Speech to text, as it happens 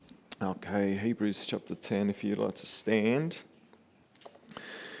Okay, Hebrews chapter 10, if you'd like to stand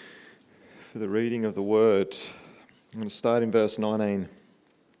for the reading of the word. I'm going to start in verse 19.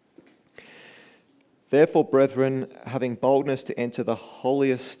 Therefore, brethren, having boldness to enter the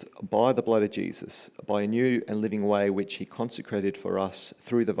holiest by the blood of Jesus, by a new and living way which he consecrated for us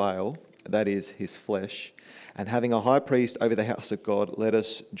through the veil, that is, his flesh, and having a high priest over the house of God, let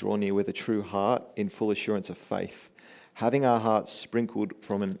us draw near with a true heart in full assurance of faith, having our hearts sprinkled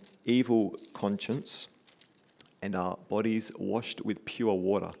from an evil conscience and our bodies washed with pure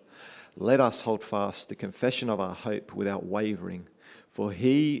water. Let us hold fast the confession of our hope without wavering, for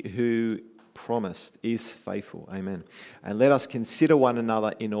he who promised is faithful. Amen. And let us consider one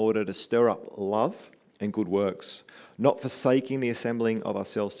another in order to stir up love and good works, not forsaking the assembling of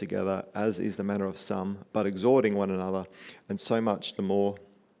ourselves together, as is the manner of some, but exhorting one another, and so much the more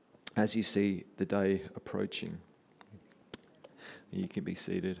as you see the day approaching. You can be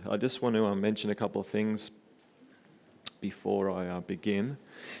seated. I just want to mention a couple of things before I begin.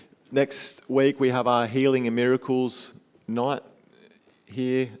 Next week we have our Healing and Miracles night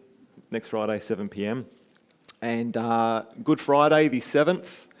here, next Friday, 7 p.m. And Good Friday, the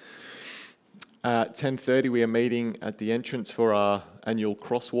 7th, at 10:30 we are meeting at the entrance for our annual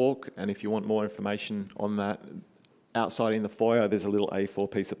crosswalk. And if you want more information on that, outside in the foyer there's a little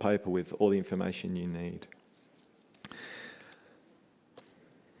A4 piece of paper with all the information you need.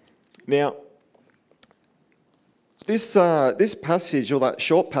 Now, this passage, or that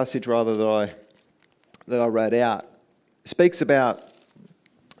short passage rather that I read out, speaks about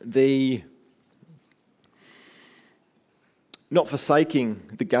the not forsaking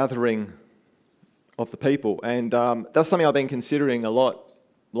the gathering of the people, and that's something I've been considering a lot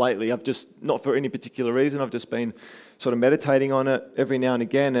lately. I've just, not for any particular reason, I've just been sort of meditating on it every now and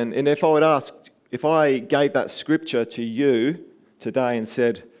again. And if I would ask, if I gave that scripture to you today and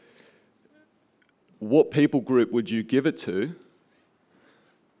said, what people group would you give it to?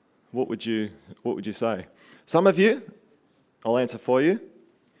 What would you say? Some of you, I'll answer for you,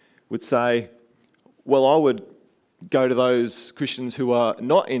 would say, well, I would go to those Christians who are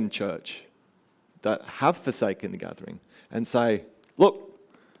not in church, that have forsaken the gathering, and say, look,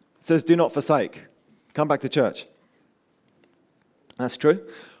 it says do not forsake. Come back to church. That's true.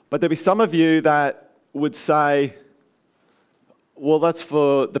 But there'll be some of you that would say, well, that's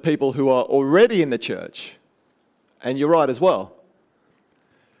for the people who are already in the church. And you're right as well.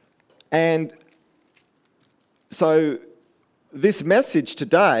 And so this message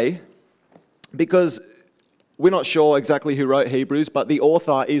today, because we're not sure exactly who wrote Hebrews, but the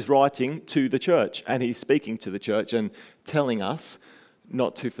author is writing to the church, and he's speaking to the church and telling us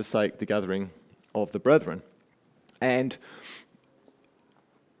not to forsake the gathering of the brethren. And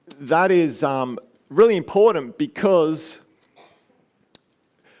that is really important because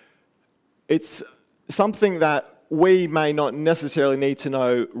it's something that we may not necessarily need to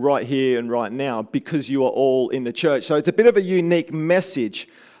know right here and right now because you are all in the church. So it's a bit of a unique message.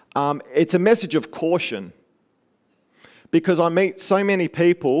 It's a message of caution because I meet so many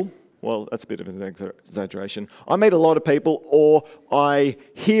people, well, that's a bit of an exaggeration. I meet a lot of people, or I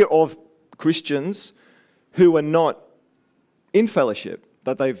hear of Christians who are not in fellowship,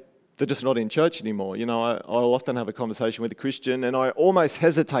 that they're just not in church anymore. You know, I'll often have a conversation with a Christian and I almost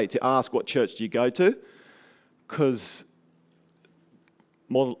hesitate to ask, what church do you go to? Because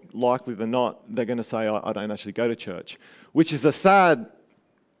more likely than not, they're going to say, I don't actually go to church, which is a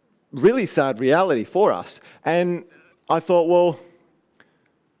really sad reality for us. And I thought, well,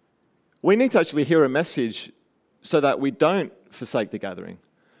 we need to actually hear a message so that we don't forsake the gathering.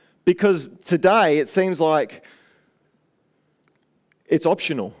 Because today it seems like it's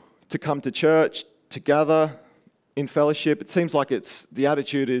optional to come to church, to gather in fellowship. It seems like the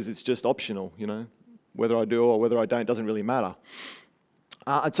attitude is it's just optional, you know. Whether I do or whether I don't doesn't really matter.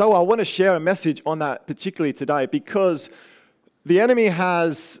 And so I want to share a message on that particularly today because the enemy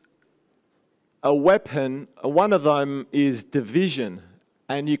has a weapon. One of them is division.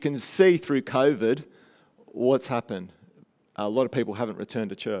 And you can see through COVID what's happened. A lot of people haven't returned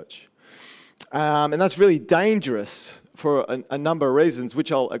to church. And that's really dangerous for a number of reasons,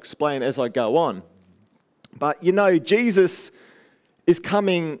 which I'll explain as I go on. But you know, Jesus is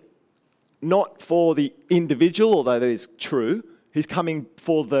coming not for the individual, although that is true. He's coming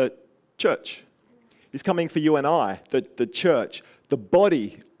for the church. He's coming for you and I, the church, the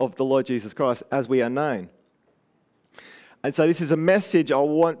body of the Lord Jesus Christ as we are known. And so this is a message I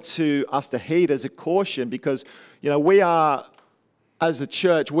want us to heed as a caution because, you know, we are, as a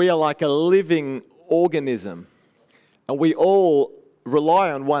church, we are like a living organism. And we all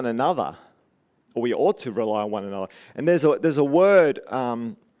rely on one another, or we ought to rely on one another. And there's a word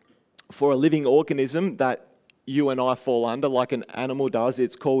for a living organism that you and I fall under, like an animal does.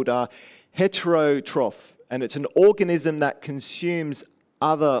 It's called heterotroph, and it's an organism that consumes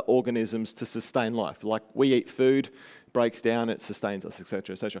other organisms to sustain life. Like we eat food, breaks down, it sustains us,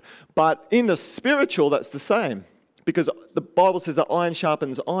 etc., etc. But in the spiritual, that's the same, because the Bible says that iron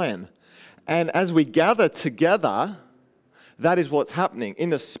sharpens iron. And as we gather together, that is what's happening.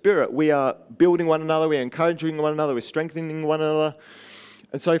 In the spirit, we are building one another, we're encouraging one another, we're strengthening one another,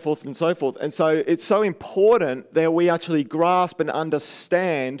 and so forth and so forth. And so it's so important that we actually grasp and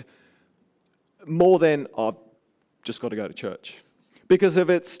understand more than, I've just got to go to church. Because if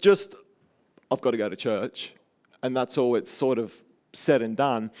it's just, I've got to go to church, and that's all it's sort of said and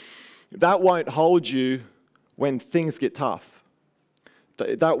done, that won't hold you when things get tough.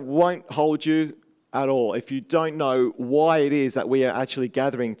 That won't hold you at all if you don't know why it is that we are actually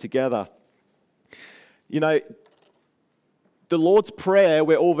gathering together. You know, the Lord's Prayer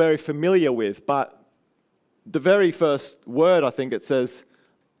we're all very familiar with, but the very first word, I think it says,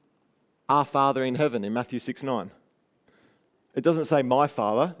 Our Father in heaven in Matthew 6:9. It doesn't say my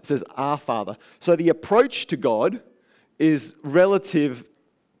Father, it says our Father. So the approach to God is relative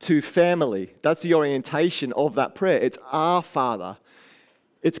to family. That's the orientation of that prayer. It's our Father.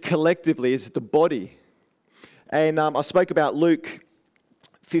 It's collectively, it's the body. And I spoke about Luke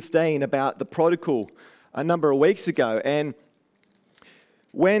 15, about the prodigal, a number of weeks ago. And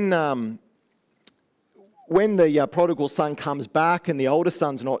when the prodigal son comes back and the older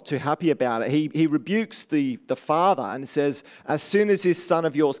son's not too happy about it, he rebukes the father and says, as soon as this son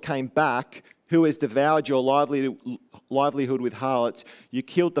of yours came back, who has devoured your livelihood with harlots, you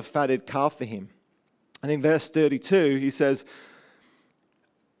killed the fatted calf for him. And in verse 32, he says,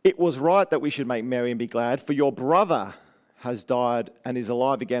 it was right that we should make merry and be glad, for your brother has died and is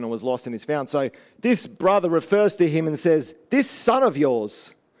alive again and was lost and is found. So this brother refers to him and says, this son of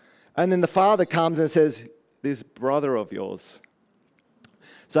yours. And then the father comes and says, this brother of yours.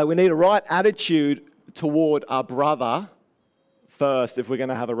 So we need a right attitude toward our brother first if we're going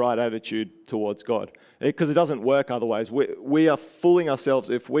to have a right attitude towards God. Because it doesn't work otherwise. We are fooling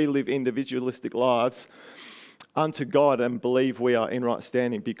ourselves if we live individualistic lives unto God and believe we are in right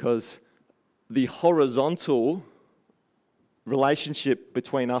standing, because the horizontal relationship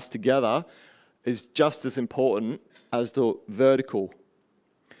between us together is just as important as the vertical.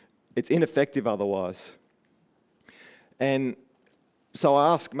 It's ineffective otherwise. And so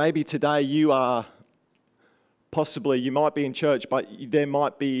I ask, maybe today you might be in church, but there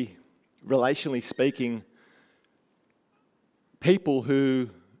might be, relationally speaking, people who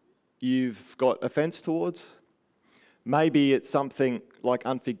you've got offense towards. Maybe it's something like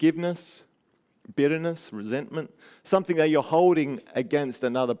unforgiveness, bitterness, resentment, something that you're holding against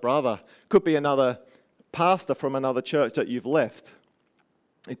another brother. Could be another pastor from another church that you've left.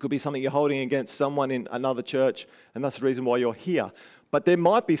 It could be something you're holding against someone in another church, and that's the reason why you're here. But there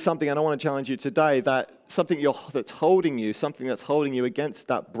might be something, and I want to challenge you today, that's holding you against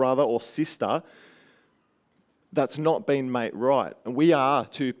that brother or sister that's not been made right. And we are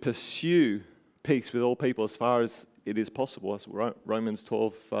to pursue peace with all people as far as it is possible. That's what Romans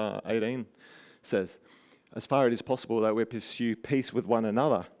 12:18 says. As far as it is possible that we pursue peace with one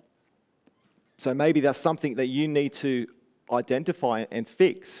another. So maybe that's something that you need to identify and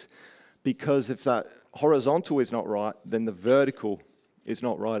fix, because if that horizontal is not right, then the vertical is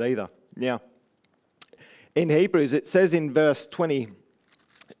not right either. Now, in Hebrews, it says in verse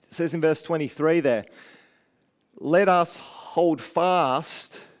 23 there, let us hold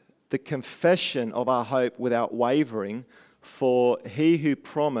fast the confession of our hope without wavering, for he who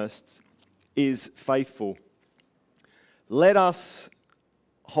promised is faithful. Let us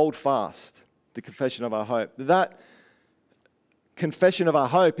hold fast the confession of our hope. That confession of our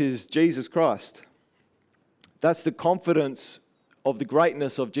hope is Jesus Christ. That's the confidence of the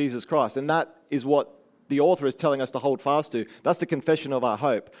greatness of Jesus Christ. And that is what the author is telling us to hold fast to. That's the confession of our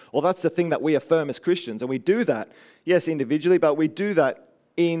hope. Or that's the thing that we affirm as Christians. And we do that, yes, individually, but we do that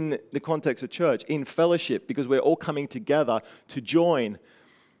in the context of church, in fellowship, because we're all coming together to join.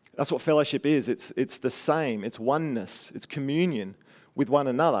 That's what fellowship is. It's the same. It's oneness. It's communion with one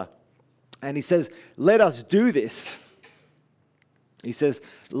another. And he says, let us do this. He says,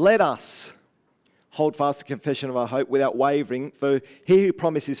 let us hold fast the confession of our hope without wavering, for he who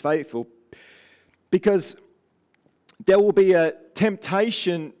promised is faithful. Because there will be a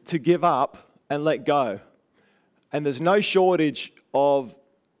temptation to give up and let go. And there's no shortage of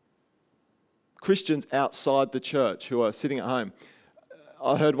Christians outside the church who are sitting at home.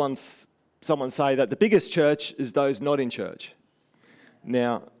 I heard once someone say that the biggest church is those not in church.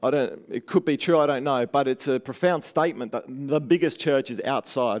 Now, it could be true, I don't know, but it's a profound statement that the biggest church is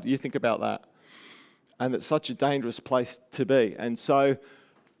outside. You think about that. And it's such a dangerous place to be. And so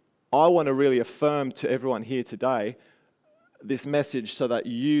I want to really affirm to everyone here today this message so that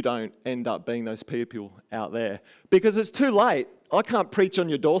you don't end up being those people out there. Because it's too late. I can't preach on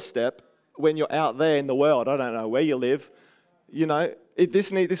your doorstep when you're out there in the world. I don't know where you live. You know,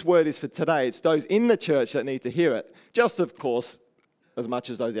 this word is for today. It's those in the church that need to hear it. Just, of course, as much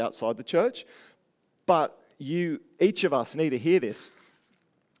as those outside the church. But each of us need to hear this.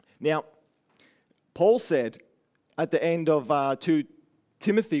 Now, Paul said at the end of 2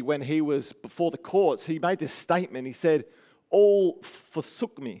 Timothy, when he was before the courts, he made this statement. He said, all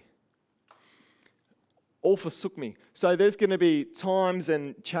forsook me. All forsook me. So there's going to be times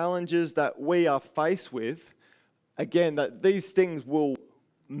and challenges that we are faced with. Again, that these things will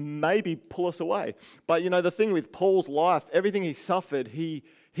maybe pull us away. But you know, the thing with Paul's life, everything he suffered, he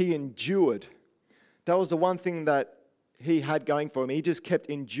endured. That was the one thing that he had going for him. He just kept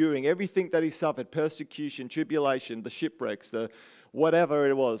enduring everything that he suffered, persecution, tribulation, the shipwrecks, the whatever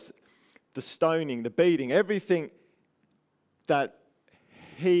it was, the stoning, the beating, everything that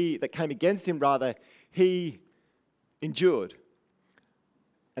came against him, rather, he endured.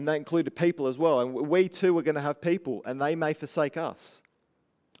 And that included people as well. And we too are going to have people, and they may forsake us.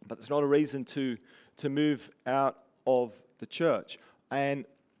 But it's not a reason to move out of the church. And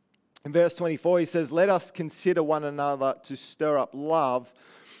in verse 24, he says, let us consider one another to stir up love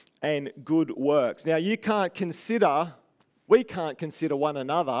and good works. Now, we can't consider one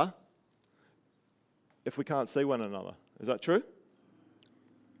another if we can't see one another. Is that true?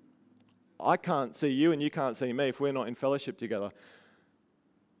 I can't see you and you can't see me if we're not in fellowship together.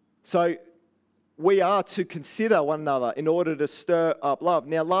 So we are to consider one another in order to stir up love.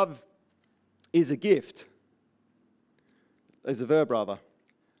 Now, love is a gift. It's a verb, rather.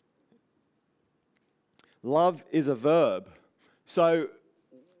 Love is a verb. So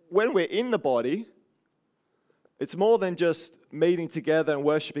when we're in the body, it's more than just meeting together and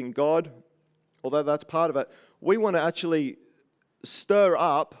worshiping God, although that's part of it. We want to actually stir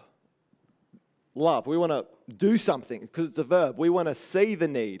up love. We want to do something because it's a verb. We want to see the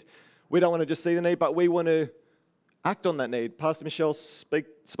need. We don't want to just see the need, but we want to act on that need. Pastor Michelle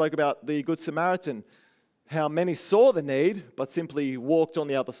spoke about the Good Samaritan, how many saw the need but simply walked on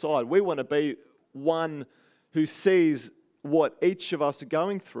the other side. We want to be one who sees what each of us are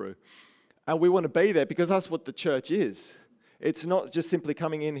going through. And we want to be there because that's what the church is. It's not just simply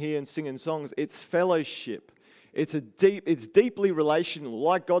coming in here and singing songs. It's fellowship. It's deeply relational,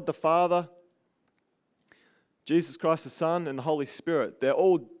 like God the Father, Jesus Christ the Son, and the Holy Spirit. They're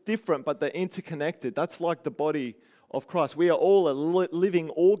all different, but they're interconnected. That's like the body of Christ. We are all a living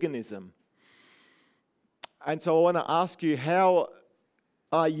organism. And so I want to ask you, how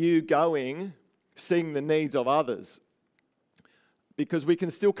are you going seeing the needs of others? Because we can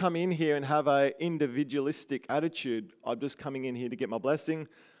still come in here and have an individualistic attitude. I'm just coming in here to get my blessing.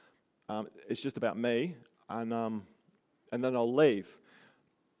 It's just about me, and then I'll leave.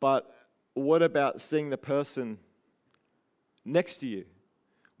 But what about seeing the person next to you?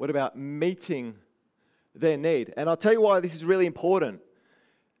 What about meeting their need? And I'll tell you why this is really important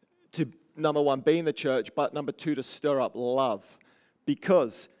to, number one, be in the church, but number two, to stir up love.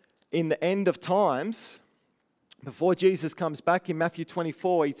 Because in the end of times, before Jesus comes back in Matthew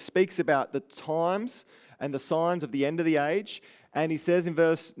 24, he speaks about the times and the signs of the end of the age. And he says in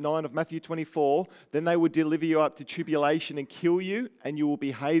verse 9 of Matthew 24, then they will deliver you up to tribulation and kill you, and you will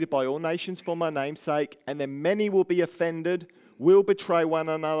be hated by all nations for my name's sake. And then many will be offended, will betray one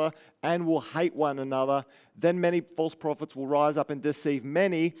another, and will hate one another. Then many false prophets will rise up and deceive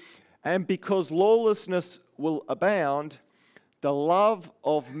many. And because lawlessness will abound, the love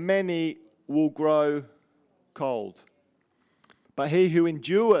of many will grow cold. But he who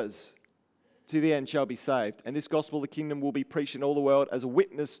endures to the end shall be saved. And this gospel of the kingdom will be preached in all the world as a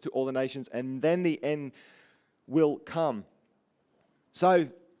witness to all the nations, and then the end will come. So,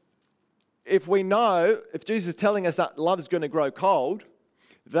 if Jesus is telling us that love is going to grow cold,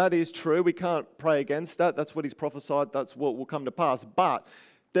 that is true. We can't pray against that. That's what he's prophesied. That's what will come to pass. But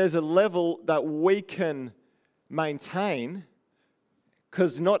there's a level that we can maintain,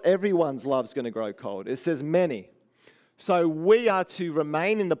 because not everyone's love's going to grow cold. It says many. So we are to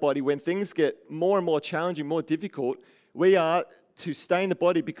remain in the body when things get more and more challenging, more difficult. We are to stay in the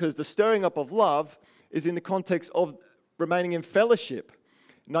body because the stirring up of love is in the context of remaining in fellowship.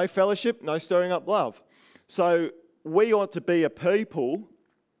 No fellowship, no stirring up love. So we ought to be a people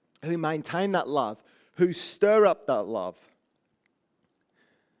who maintain that love, who stir up that love.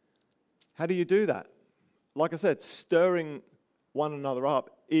 How do you do that? Like I said, stirring one another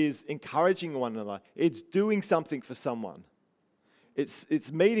up is encouraging one another. It's doing something for someone.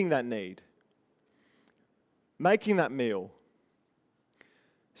 It's meeting that need, making that meal,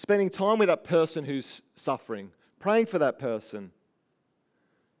 spending time with that person who's suffering, praying for that person.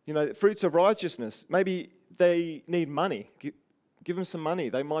 You know, fruits of righteousness. Maybe they need money. Give them some money.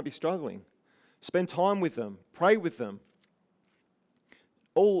 They might be struggling. Spend time with them. Pray with them.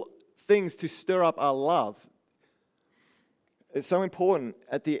 All things to stir up our love. It's so important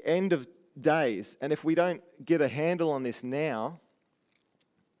at the end of days. And if we don't get a handle on this now,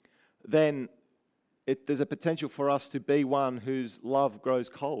 then there's a potential for us to be one whose love grows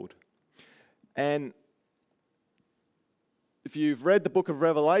cold. And if you've read the book of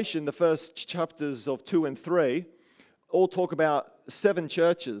Revelation, the first chapters of 2 and 3 all talk about 7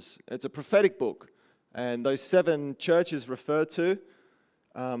 churches. It's a prophetic book. And those 7 churches referred to,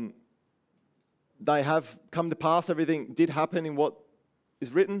 they have come to pass. Everything did happen in what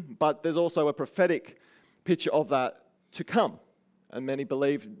is written, but there's also a prophetic picture of that to come. And many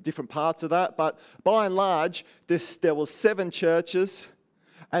believe different parts of that. But by and large, there was 7 churches,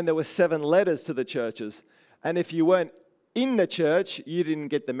 and there were 7 letters to the churches. And if you weren't in the church, you didn't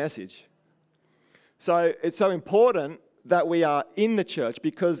get the message. So it's so important that we are in the church,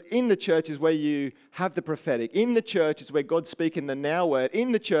 because in the church is where you have the prophetic. In the church is where God's speaking the now word.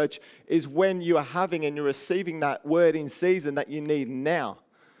 In the church is when you are having and you're receiving that word in season that you need now.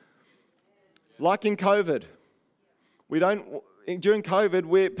 Like in COVID. During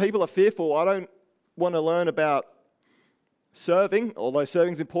COVID, people are fearful. I don't want to learn about serving, although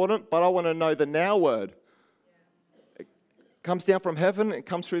serving is important, but I want to know the now word. It comes down from heaven, it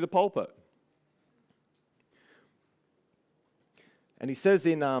comes through the pulpit. And he says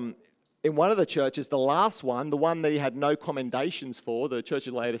in one of the churches, the last one, the one that he had no commendations for, the church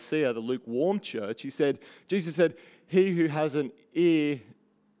of Laodicea, the lukewarm church, Jesus said, "He who has an ear,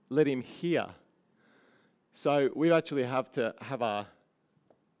 let him hear." So we actually have to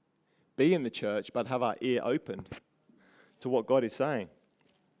be in the church, but have our ear opened to what God is saying.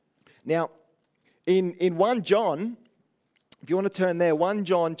 Now, in 1 John, if you want to turn there, 1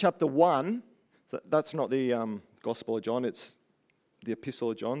 John chapter 1, so that's not the Gospel of John, it's the Epistle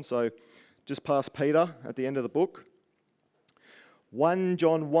of John, so just past Peter at the end of the book. 1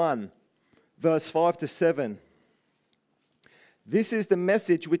 John 1, verse 5 to 7. "This is the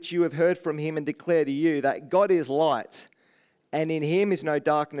message which you have heard from him and declare to you, that God is light, and in him is no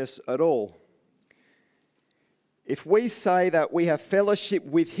darkness at all. If we say that we have fellowship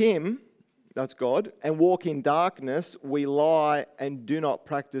with him," that's God, "and walk in darkness, we lie and do not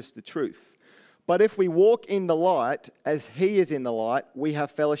practice the truth. But if we walk in the light, as he is in the light, we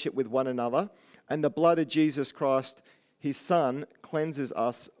have fellowship with one another, and the blood of Jesus Christ, his Son, cleanses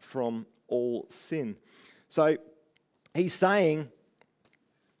us from all sin." So he's saying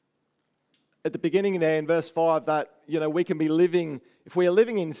at the beginning there in verse 5 that, we can be living, if we are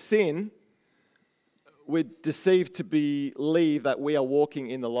living in sin, we're deceived to believe that we are walking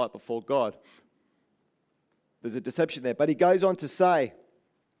in the light before God. There's a deception there. But he goes on to say,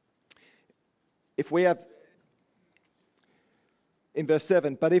 if we have, in verse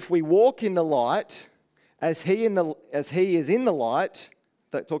 7, "But if we walk in the light, as he is in the light,"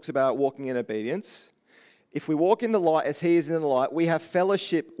 that talks about walking in obedience, "if we walk in the light as he is in the light, we have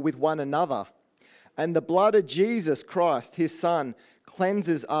fellowship with one another. And the blood of Jesus Christ, his Son,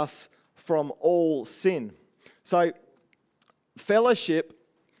 cleanses us from all sin." So, fellowship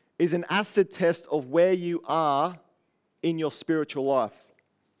is an acid test of where you are in your spiritual life.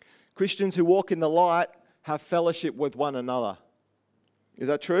 Christians who walk in the light have fellowship with one another. Is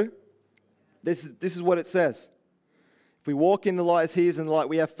that true? This is what it says. If we walk in the light as he is in the light,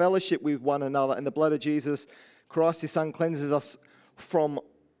 we have fellowship with one another, and the blood of Jesus Christ, his Son, cleanses us from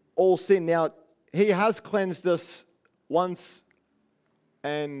all sin. Now, he has cleansed us once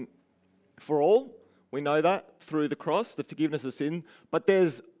and for all. We know that through the cross, the forgiveness of sin. But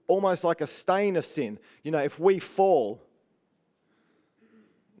there's almost like a stain of sin. If we fall,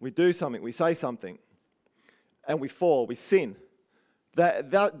 we do something, we say something, and we fall, we sin.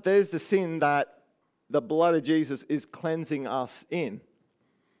 There's the sin that the blood of Jesus is cleansing us in.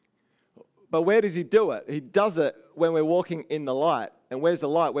 But where does he do it? He does it when we're walking in the light. And where's the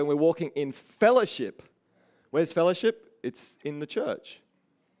light? When we're walking in fellowship. Where's fellowship? It's in the church.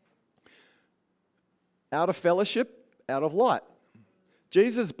 Out of fellowship, out of light.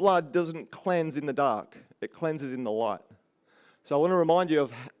 Jesus' blood doesn't cleanse in the dark. It cleanses in the light. So I want to remind you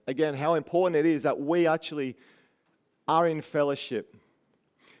of, again, how important it is that we actually are in fellowship.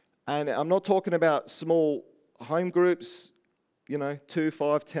 And I'm not talking about small home groups, 2,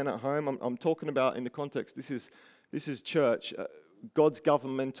 5, 10 at home. I'm talking about in the context, this is church. God's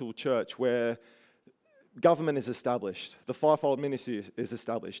governmental church where government is established, the fivefold ministry is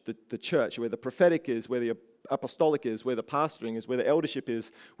established, the church where the prophetic is, where the apostolic is, where the pastoring is, where the eldership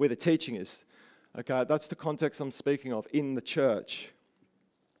is, where the teaching is. Okay, that's the context I'm speaking of, in the church.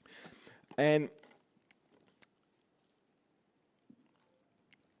 And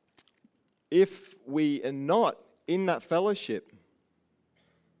if we are not in that fellowship,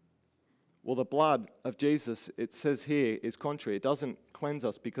 well, the blood of Jesus, it says here, is contrary. It doesn't cleanse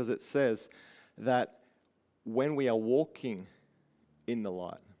us because it says that when we are walking in the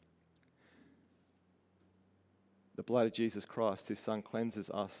light, the blood of Jesus Christ, his Son,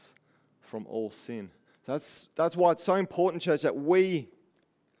 cleanses us from all sin. That's why it's so important, church, that we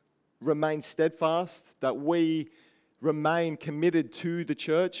remain steadfast, that we remain committed to the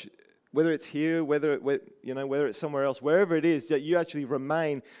church, whether it's here, whether it's somewhere else, wherever it is, that you actually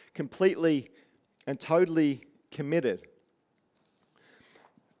remain completely and totally committed.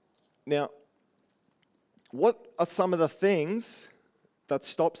 Now, what are some of the things that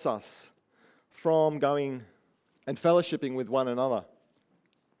stops us from going and fellowshipping with one another?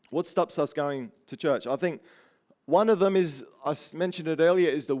 What stops us going to church? I think one of them is, I mentioned it earlier,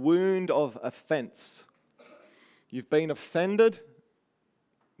 is the wound of offense. You've been offended.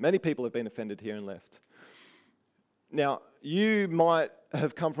 Many people have been offended here and left. Now, you might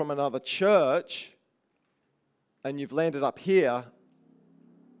have come from another church and you've landed up here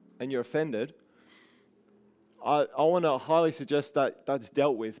and you're offended. I want to highly suggest that that's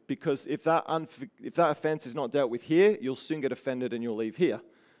dealt with, because if that offense is not dealt with here, you'll soon get offended and you'll leave here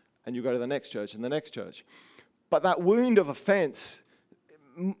and you'll go to the next church and the next church. But that wound of offense,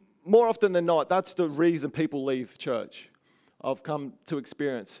 more often than not, that's the reason people leave church. I've come to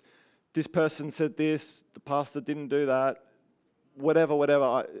experience. This person said this, the pastor didn't do that, whatever.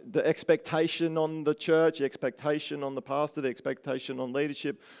 The expectation on the church, the expectation on the pastor, the expectation on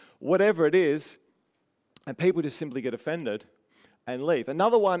leadership, whatever it is, and people just simply get offended and leave.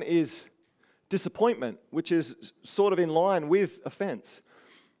 Another one is disappointment, which is sort of in line with offense.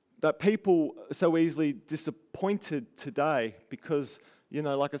 That people are so easily disappointed today because,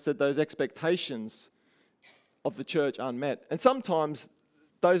 like I said, those expectations of the church aren't met. And sometimes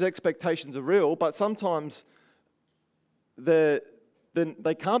those expectations are real, but sometimes they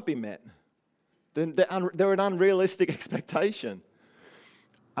can't be met. They're an unrealistic expectation.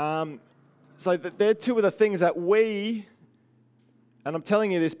 So they're two of the things that we, and I'm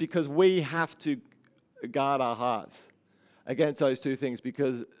telling you this because we have to guard our hearts against those two things,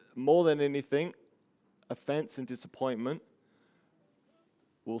 because more than anything, offense and disappointment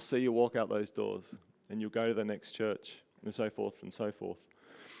will see you walk out those doors and you'll go to the next church and so forth and so forth.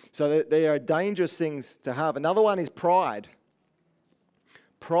 So they are dangerous things to have. Another one is pride.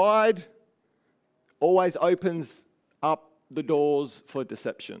 Pride always opens up the doors for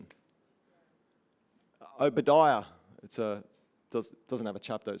deception. Obadiah, doesn't have a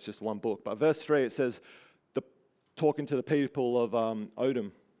chapter, it's just one book. But verse 3, it says, talking to the people of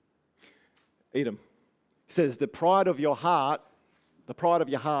Edom. He says, the pride of your heart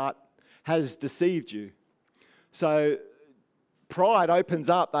has deceived you. So pride opens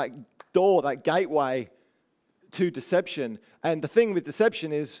up that door, that gateway to deception. And the thing with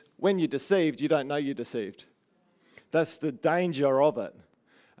deception is, when you're deceived, you don't know you're deceived. That's the danger of it.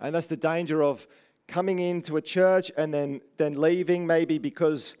 And that's the danger of coming into a church and then leaving, maybe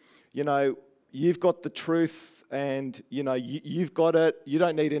because, you've got the truth and, you've got it. You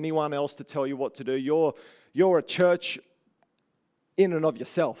don't need anyone else to tell you what to do. You're a church in and of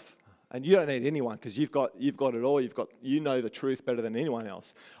yourself. And you don't need anyone because you've got it all. You know the truth better than anyone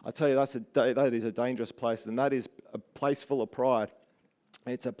else. I tell you, that is a dangerous place, and that is a place full of pride.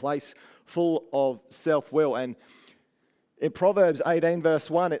 It's a place full of self-will. And in Proverbs 18 verse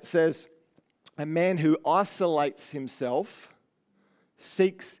 1, it says, a man who isolates himself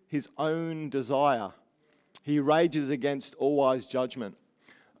seeks his own desire. He rages against all wise judgment.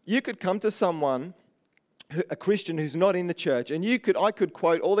 You could come to someone, a Christian who's not in the church, and I could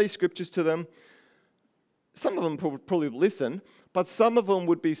quote all these scriptures to them. Some of them probably listen, but some of them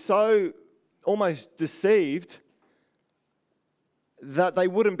would be so almost deceived that they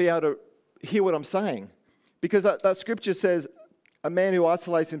wouldn't be able to hear what I'm saying. Because that scripture says, a man who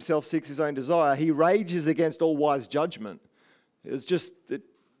isolates himself seeks his own desire. He rages against all wise judgment. It's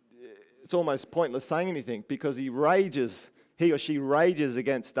almost pointless saying anything, because he or she rages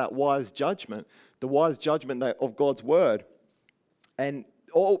against that wise judgment, the wise judgment of God's word. And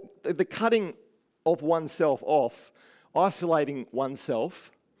the cutting of oneself off, isolating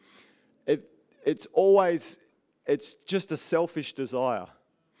oneself, it's just a selfish desire.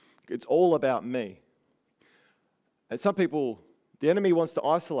 It's all about me. And some people, The enemy wants to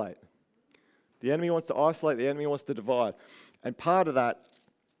isolate. The enemy wants to isolate. The enemy wants to divide. And part of that,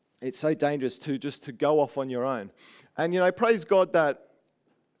 it's so dangerous to just to go off on your own. And, praise God that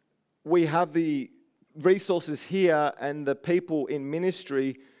we have the resources here and the people in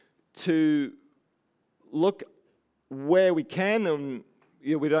ministry to look where we can, and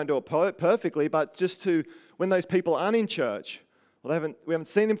we don't do it perfectly, but just to, when those people aren't in church, we haven't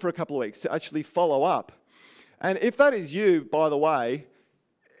seen them for a couple of weeks, to actually follow up. And if that is you, by the way,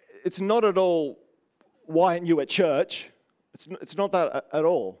 it's not at all, why aren't you at church? It's not that at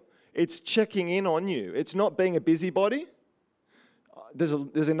all. It's checking in on you. It's not being a busybody.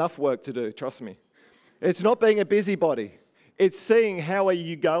 There's enough work to do, trust me. It's not being a busybody. It's seeing how are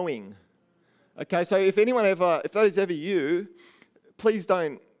you going. Okay, so if that is ever you, please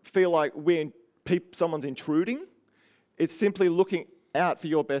don't feel like someone's intruding. It's simply looking out for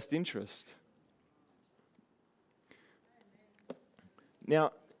your best interest.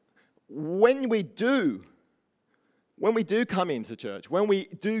 Now, when we do come into church, when we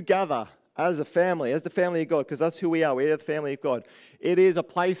do gather as a family, as the family of God, because that's who we are the family of God, it is a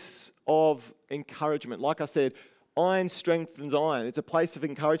place of encouragement. Like I said, iron strengthens iron. It's a place of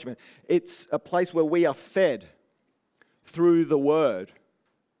encouragement. It's a place where we are fed through the word.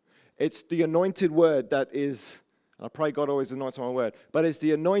 It's the anointed word that is, I pray God always anoints my word, but it's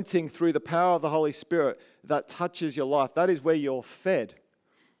the anointing through the power of the Holy Spirit that touches your life. That is where you're fed.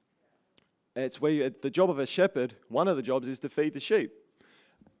 It's where the job of a shepherd, one of the jobs is to feed the sheep.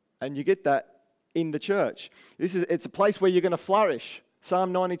 And you get that in the church. It's a place where you're going to flourish.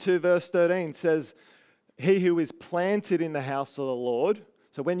 Psalm 92 verse 13 says, he who is planted in the house of the Lord.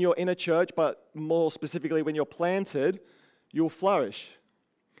 So when you're in a church, but more specifically when you're planted, you'll flourish.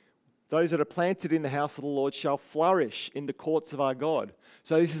 Those that are planted in the house of the Lord shall flourish in the courts of our God.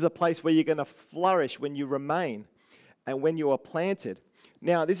 So this is a place where you're going to flourish when you remain and when you are planted.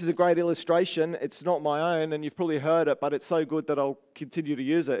 Now, this is a great illustration. It's not my own, and you've probably heard it, but it's so good that I'll continue to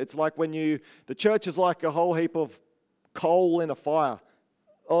use it. It's like the church is like a whole heap of coal in a fire.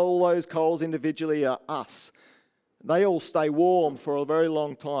 All those coals individually are us. They all stay warm for a very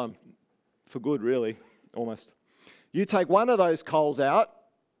long time. For good, really, almost. You take one of those coals out,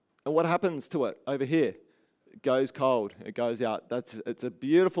 and what happens to it over here? It goes cold. It goes out. It's a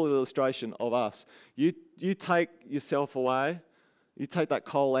beautiful illustration of us. You take yourself away. You take that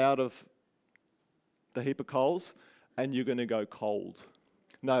coal out of the heap of coals, and you're going to go cold.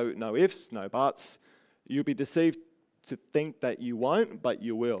 No ifs, no buts. You'll be deceived to think that you won't, but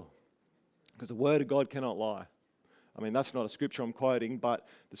you will. Because the word of God cannot lie. I mean, that's not a scripture I'm quoting, but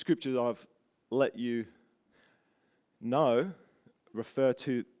the scriptures I've let you know refer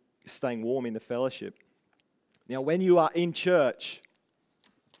to staying warm in the fellowship. Now, when you are in church,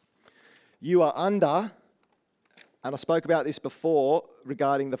 you are under, and I spoke about this before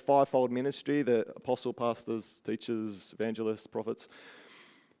regarding the fivefold ministry, the apostle, pastors, teachers, evangelists, prophets.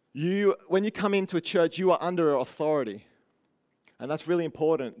 When you come into a church, you are under authority. And that's really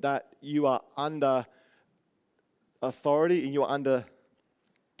important, that you are under authority and you are under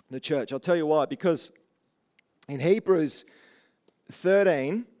the church. I'll tell you why. Because in Hebrews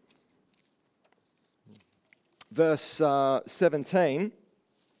 13, verse 17,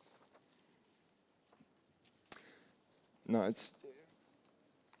 no, it's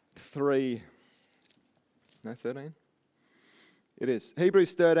 13? It is.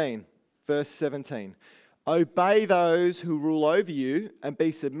 Hebrews 13, verse 17. Obey those who rule over you and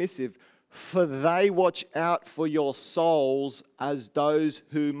be submissive, for they watch out for your souls as those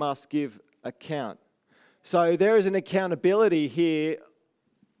who must give account. So there is an accountability here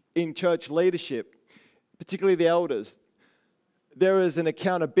in church leadership, particularly the elders. There is an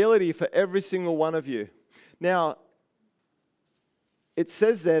accountability for every single one of you. Now, it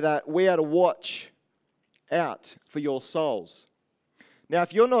says there that we are to watch out for your souls. Now,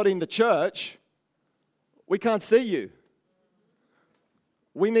 if you're not in the church, we can't see you.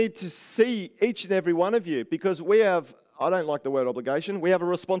 We need to see each and every one of you because we have, I don't like the word obligation, we have a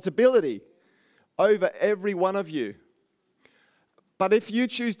responsibility over every one of you. But if you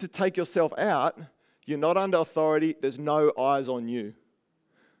choose to take yourself out, you're not under authority, there's no eyes on you.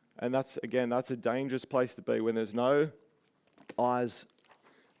 And that's a dangerous place to be when there's no eyes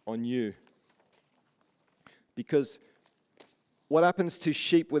on you. Because what happens to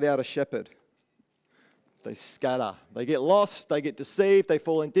sheep without a shepherd? They scatter. They get lost. They get deceived. They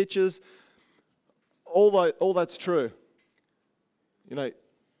fall in ditches. All that's true.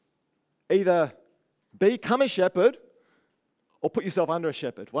 Either become a shepherd or put yourself under a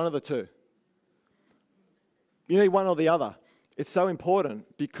shepherd. One of the two. You need one or the other. It's so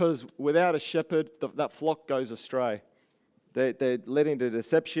important because without a shepherd, that flock goes astray. They're led into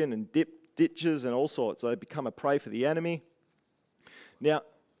deception and ditches and all sorts. So they become a prey for the enemy. Now,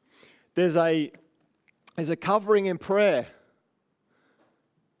 there's a covering in prayer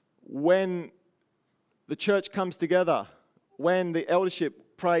when the church comes together, when the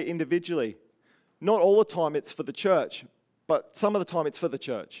eldership pray individually. Not all the time it's for the church, but some of the time it's for the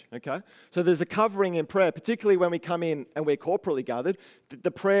church, okay? So there's a covering in prayer, particularly when we come in and we're corporately gathered.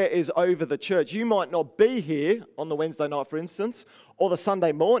 The prayer is over the church. You might not be here on the Wednesday night, for instance, or the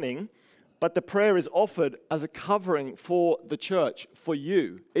Sunday morning, but the prayer is offered as a covering for the church, for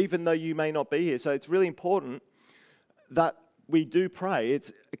you, even though you may not be here. So it's really important that we do pray.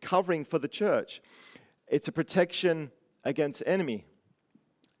 It's a covering for the church. It's a protection against enemy.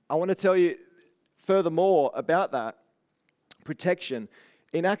 I want to tell you furthermore about that protection.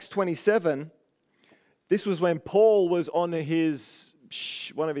 In Acts 27, this was when Paul was on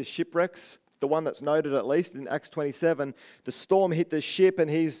one of his shipwrecks, the one that's noted at least in Acts 27. The storm hit the ship and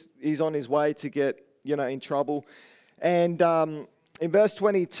he's on his way to get in trouble. And in verse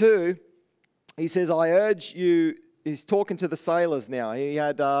 22, he says, I urge you, he's talking to the sailors now. He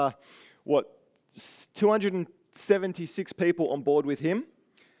had 276 people on board with him.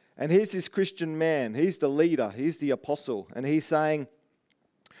 And here's this Christian man. He's the leader. He's the apostle. And he's saying,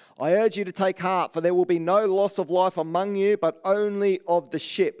 I urge you to take heart, for there will be no loss of life among you, but only of the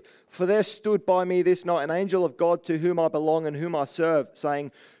ship. For there stood by me this night an angel of God to whom I belong and whom I serve,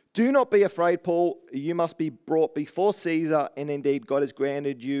 saying, do not be afraid, Paul. You must be brought before Caesar, and indeed God has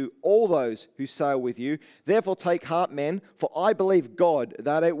granted you all those who sail with you. Therefore take heart, men, for I believe God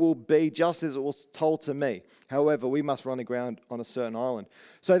that it will be just as it was told to me. However, we must run aground on a certain island.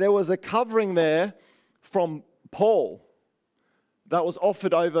 So there was a covering there from Paul that was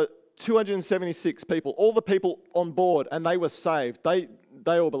offered over 276 people, all the people on board, and they were saved. They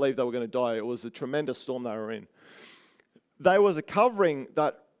all believed they were going to die. It was a tremendous storm they were in. There was a covering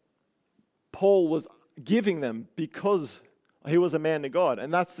that Paul was giving them because he was a man of God.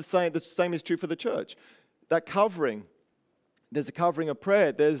 And that's the same. The same is true for the church. That covering, there's a covering of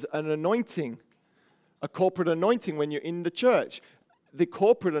prayer. There's an anointing, a corporate anointing when you're in the church. The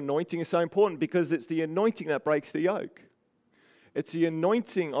corporate anointing is so important because it's the anointing that breaks the yoke. It's the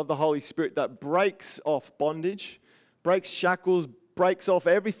anointing of the Holy Spirit that breaks off bondage, breaks shackles, breaks off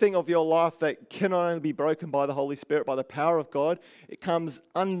everything of your life that cannot only be broken by the Holy Spirit, by the power of God. It comes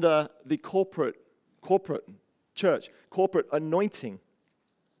under the corporate church, corporate anointing.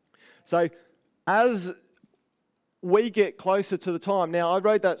 So as we get closer to the time, now I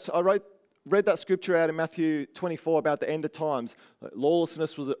read that scripture out in Matthew 24 about the end of times.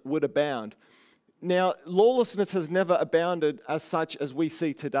 Lawlessness would abound. Now, lawlessness has never abounded as such as we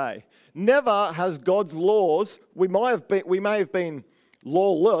see today. Never has God's laws, we may have been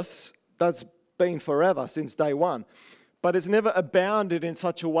lawless, that's been forever since day one, but it's never abounded in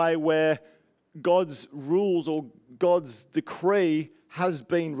such a way where God's rules or God's decree has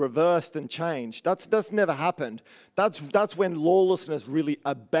been reversed and changed. That's never happened. That's when lawlessness really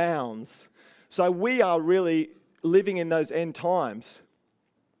abounds. So we are really living in those end times.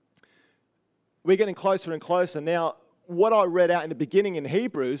 We're getting closer and closer. Now, what I read out in the beginning in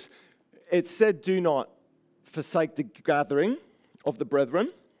Hebrews, it said, do not forsake the gathering of the brethren.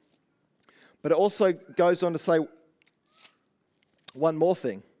 But it also goes on to say one more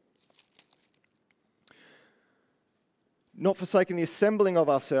thing. Not forsaking the assembling of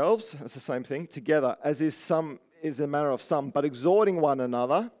ourselves, that's the same thing, together, as is the manner of some, but exhorting one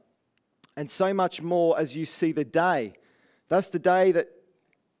another, and so much more as you see the day. That's the day that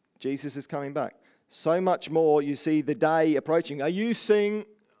Jesus is coming back. So much more you see the day approaching. Are you seeing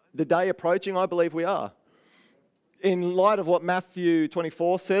the day approaching? I believe we are. In light of what Matthew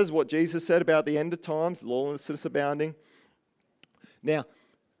 24 says, what Jesus said about the end of times, lawlessness abounding. Now,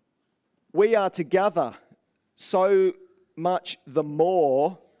 we are together so much the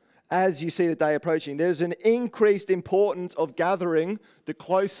more as you see the day approaching. There's an increased importance of gathering the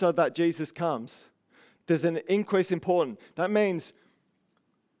closer that Jesus comes. There's an increased importance. That means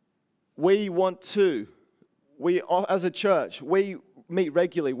we as a church, we meet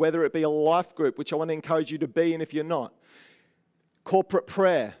regularly, whether it be a life group, which I want to encourage you to be in if you're not. Corporate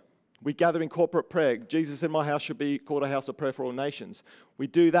prayer. We gather in corporate prayer. Jesus said, my house should be called a house of prayer for all nations. We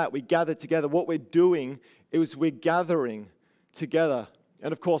do that. We gather together. What we're doing is we're gathering together.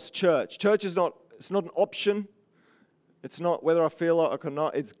 And of course, church. Church is not an option. It's not whether I feel like it or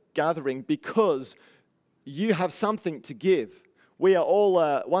not. It's gathering because you have something to give. We are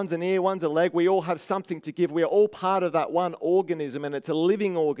all, one's an ear, one's a leg. We all have something to give. We are all part of that one organism, and it's a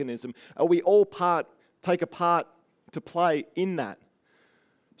living organism. And we all take a part to play in that.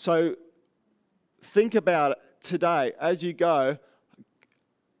 So think about today, as you go,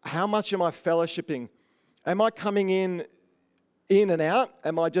 how much am I fellowshipping? Am I coming in and out?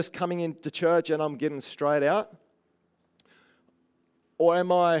 Am I just coming into church and I'm getting straight out? Or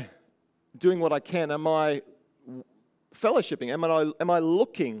am I doing what I can? Am I fellowshipping? Am I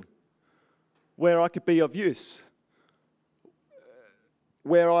looking where I could be of use?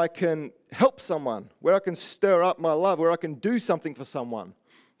 Where I can help someone, where I can stir up my love, where I can do something for someone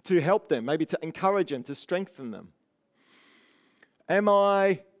to help them, maybe to encourage them, to strengthen them? Am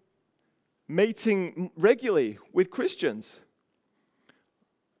I meeting regularly with Christians?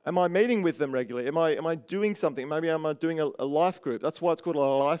 Am I meeting with them regularly? Am I doing something? Maybe am I doing a life group? That's why it's called a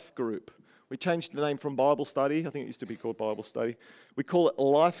life group. We changed the name from Bible study. I think it used to be called Bible study. We call it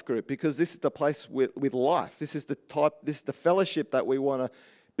life group because this is the place with life. This is the fellowship that we want to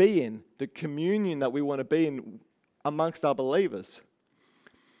be in, the communion that we want to be in amongst our believers.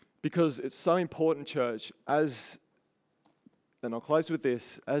 Because it's so important, church, and I'll close with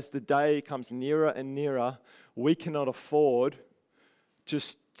this, as the day comes nearer and nearer, we cannot afford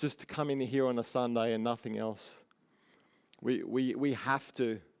just to come in here on a Sunday and nothing else. We have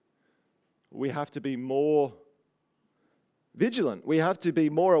to be more vigilant. We have to be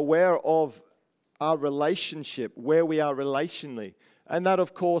more aware of our relationship, where we are relationally. And that,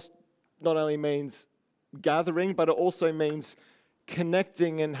 of course, not only means gathering, but it also means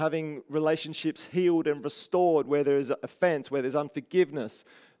connecting and having relationships healed and restored where there is offense, where there's unforgiveness.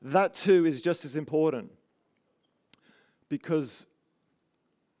 That too is just as important. Because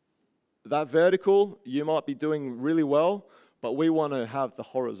that vertical, you might be doing really well, but we want to have the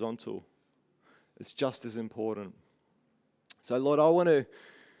horizontal. It's just as important. So, Lord, I want to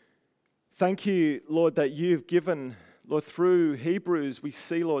thank you, Lord, that you've given, Lord, through Hebrews, we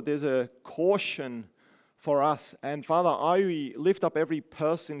see, Lord, there's a caution for us. And Father, I lift up every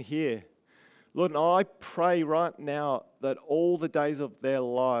person here. Lord, and I pray right now that all the days of their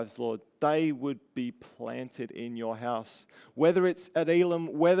lives, Lord, they would be planted in your house. Whether it's at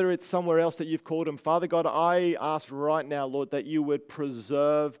Elam, whether it's somewhere else that you've called them. Father God, I ask right now, Lord, that you would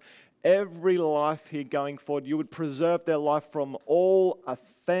preserve every life here going forward. You would preserve their life from all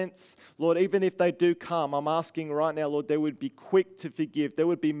offense. Lord, even if they do come, I'm asking right now, Lord, they would be quick to forgive. There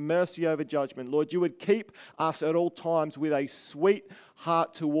would be mercy over judgment. Lord, you would keep us at all times with a sweet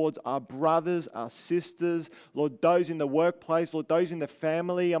heart towards our brothers, our sisters, Lord, those in the workplace, Lord, those in the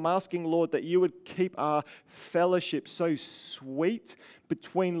family. I'm asking, Lord, that you would keep our fellowship so sweet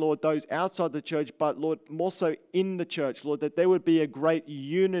between, Lord, those outside the church, but, Lord, more so in the church, Lord, that there would be a great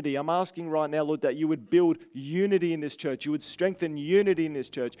unity. I'm asking right now, Lord, that you would build unity in this church. You would strengthen unity in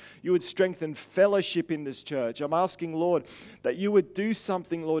this church. You would strengthen fellowship in this church. I'm asking, Lord, that you would do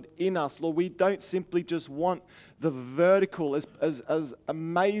something, Lord, in us. Lord, we don't simply just want the vertical, as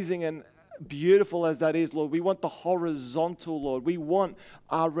amazing and beautiful as that is, Lord. We want the horizontal, Lord. We want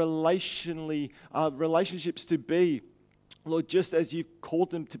our relationships to be, Lord, just as you've called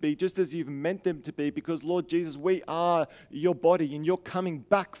them to be, just as you've meant them to be, because, Lord Jesus, we are your body and you're coming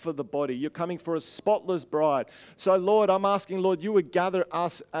back for the body. You're coming for a spotless bride. So, Lord, I'm asking, Lord, you would gather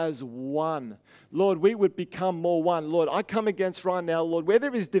us as one. Lord, we would become more one. Lord, I come against right now, Lord, where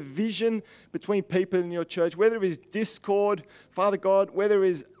there is division between people in your church, where there is discord, Father God, where there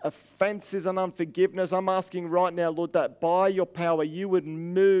is offenses and unforgiveness, I'm asking right now, Lord, that by your power you would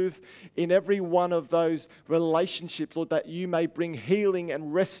move in every one of those relationships, Lord, that you may bring healing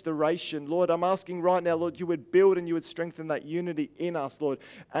and restoration. Lord, I'm asking right now, Lord, you would build and you would strengthen that unity in us, Lord.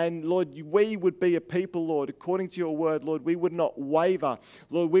 And Lord, we would be a people, Lord, according to your word, Lord, we would not waver.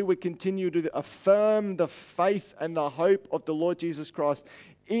 Lord, we would continue to affirm the faith and the hope of the Lord Jesus Christ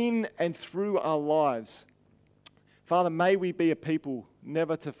in and through our lives. Father, may we be a people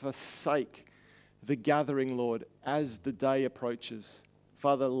never to forsake the gathering, Lord, as the day approaches.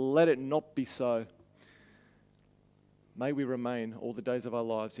 Father, let it not be so. May we remain all the days of our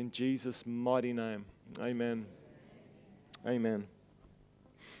lives. In Jesus' mighty name, amen. Amen.